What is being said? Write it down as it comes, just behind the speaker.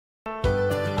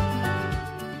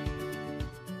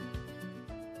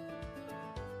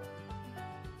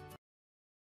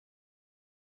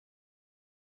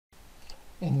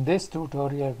In this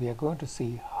tutorial, we are going to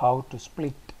see how to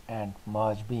split and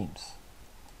merge beams.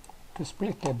 To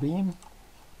split a beam,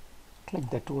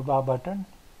 click the toolbar button,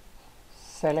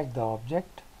 select the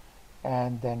object,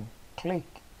 and then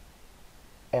click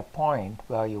a point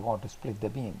where you want to split the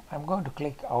beam. I'm going to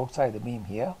click outside the beam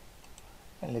here,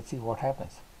 and let's see what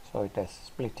happens. So it has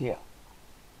split here.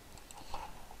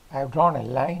 I have drawn a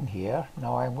line here.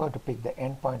 Now I'm going to pick the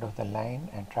end point of the line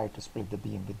and try to split the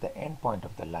beam with the end point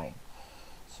of the line.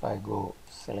 So I go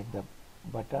select the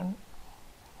button,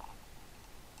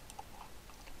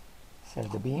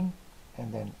 select the beam,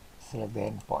 and then select the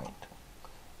end point,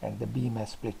 and the beam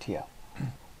has split here.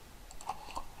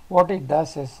 What it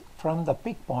does is, from the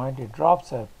pick point, it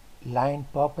drops a line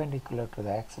perpendicular to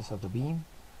the axis of the beam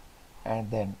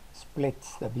and then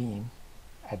splits the beam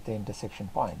at the intersection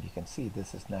point. You can see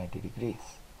this is 90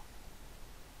 degrees.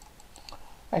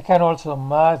 I can also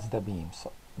merge the beams,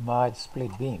 merge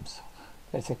split beams.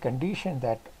 There's a condition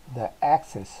that the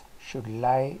axis should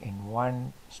lie in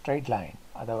one straight line,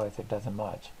 otherwise it doesn't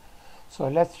merge. So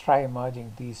let's try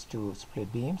merging these two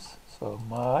split beams. So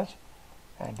merge,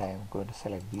 and I am going to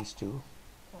select these two,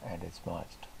 and it's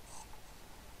merged.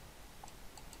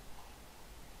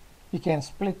 You can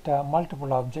split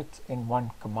multiple objects in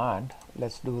one command.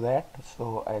 Let's do that.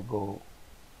 So I go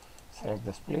select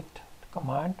the split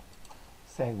command,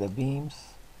 select the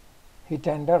beams, hit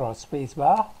enter or space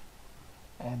bar,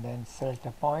 and then select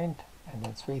a point and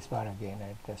then space bar again, and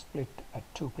it has split at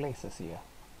two places here.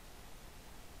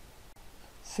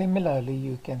 Similarly,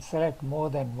 you can select more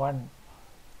than one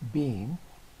beam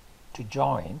to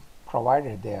join,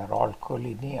 provided they are all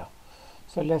collinear.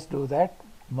 So let's do that.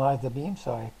 Merge the beam.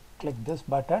 So I click this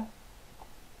button,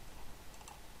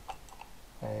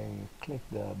 I click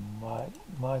the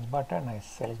merge button, I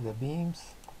select the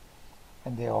beams,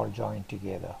 and they all join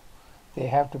together. They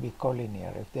have to be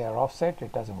collinear. If they are offset,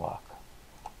 it doesn't work.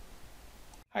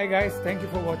 Hi guys, thank you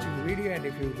for watching the video, and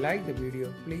if you like the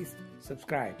video, please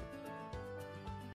subscribe.